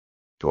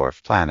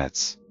Dwarf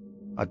planets.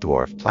 A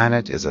dwarf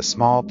planet is a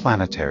small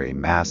planetary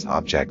mass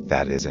object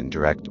that is in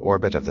direct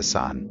orbit of the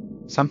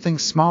Sun, something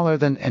smaller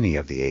than any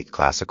of the 8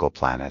 classical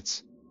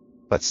planets,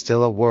 but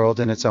still a world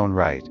in its own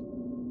right.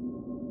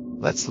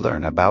 Let's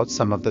learn about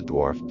some of the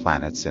dwarf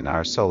planets in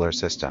our solar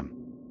system.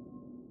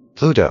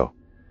 Pluto.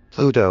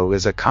 Pluto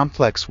is a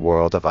complex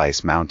world of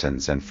ice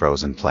mountains and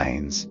frozen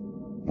plains.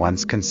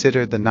 Once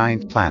considered the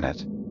 9th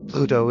planet,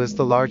 Pluto is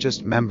the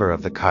largest member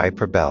of the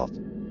Kuiper belt,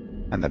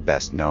 and the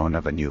best known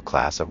of a new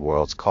class of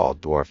worlds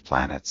called dwarf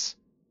planets.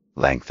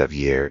 Length of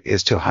year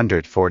is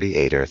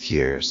 248 Earth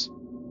years.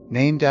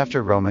 Named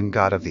after Roman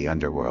god of the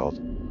underworld,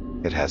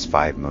 it has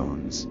 5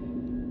 moons.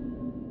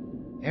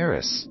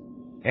 Eris.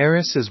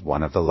 Eris is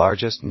one of the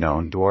largest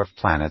known dwarf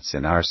planets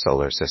in our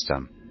solar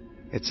system.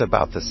 It's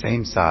about the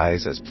same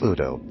size as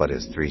Pluto but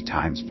is 3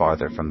 times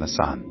farther from the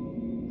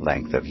Sun.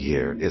 Length of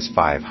year is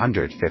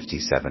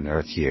 557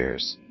 Earth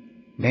years.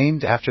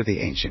 Named after the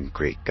ancient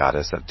Greek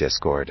goddess of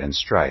discord and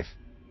strife,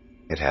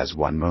 it has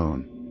 1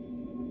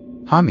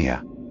 moon.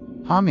 Haumea.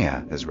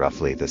 Haumea is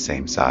roughly the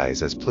same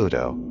size as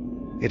Pluto.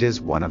 It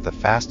is one of the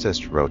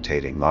fastest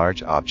rotating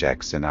large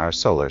objects in our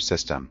solar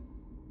system.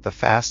 The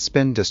fast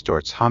spin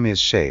distorts Haumea's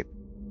shape,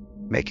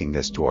 making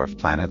this dwarf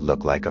planet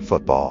look like a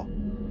football.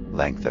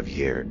 Length of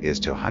year is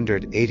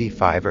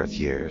 285 Earth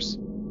years.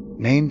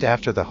 Named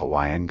after the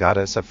Hawaiian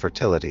goddess of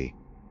fertility,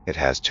 it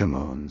has 2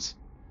 moons.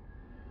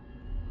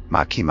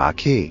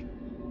 Makimaki.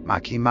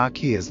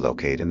 Makimaki is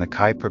located in the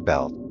Kuiper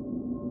belt,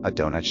 a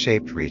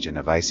donut-shaped region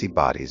of icy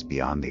bodies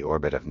beyond the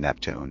orbit of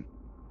Neptune.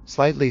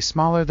 Slightly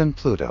smaller than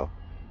Pluto,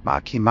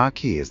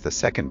 Makimaki is the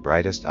second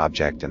brightest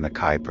object in the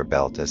Kuiper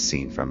belt as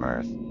seen from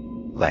Earth.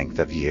 Length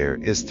of year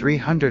is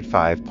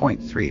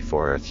 305.34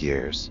 Earth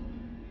years.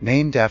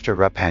 Named after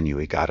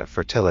Rapanui god of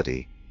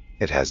fertility,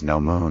 it has no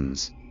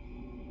moons.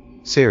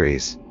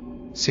 Ceres.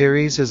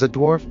 Ceres is a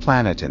dwarf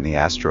planet in the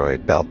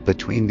asteroid belt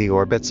between the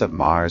orbits of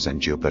Mars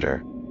and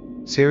Jupiter.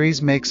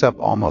 Ceres makes up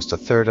almost a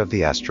third of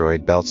the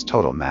asteroid belt's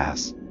total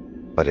mass,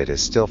 but it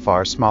is still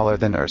far smaller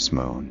than Earth's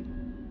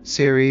moon.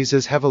 Ceres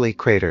is heavily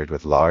cratered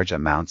with large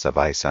amounts of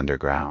ice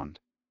underground.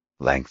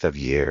 Length of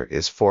year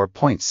is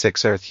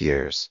 4.6 Earth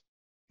years.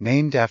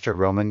 Named after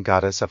Roman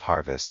goddess of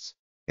harvests,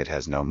 it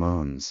has no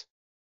moons.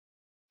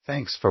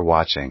 Thanks for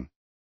watching.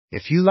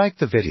 If you liked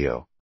the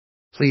video,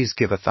 please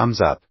give a thumbs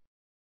up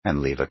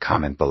and leave a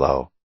comment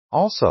below.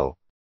 Also,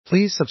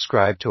 please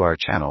subscribe to our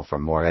channel for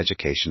more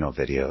educational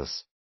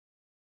videos.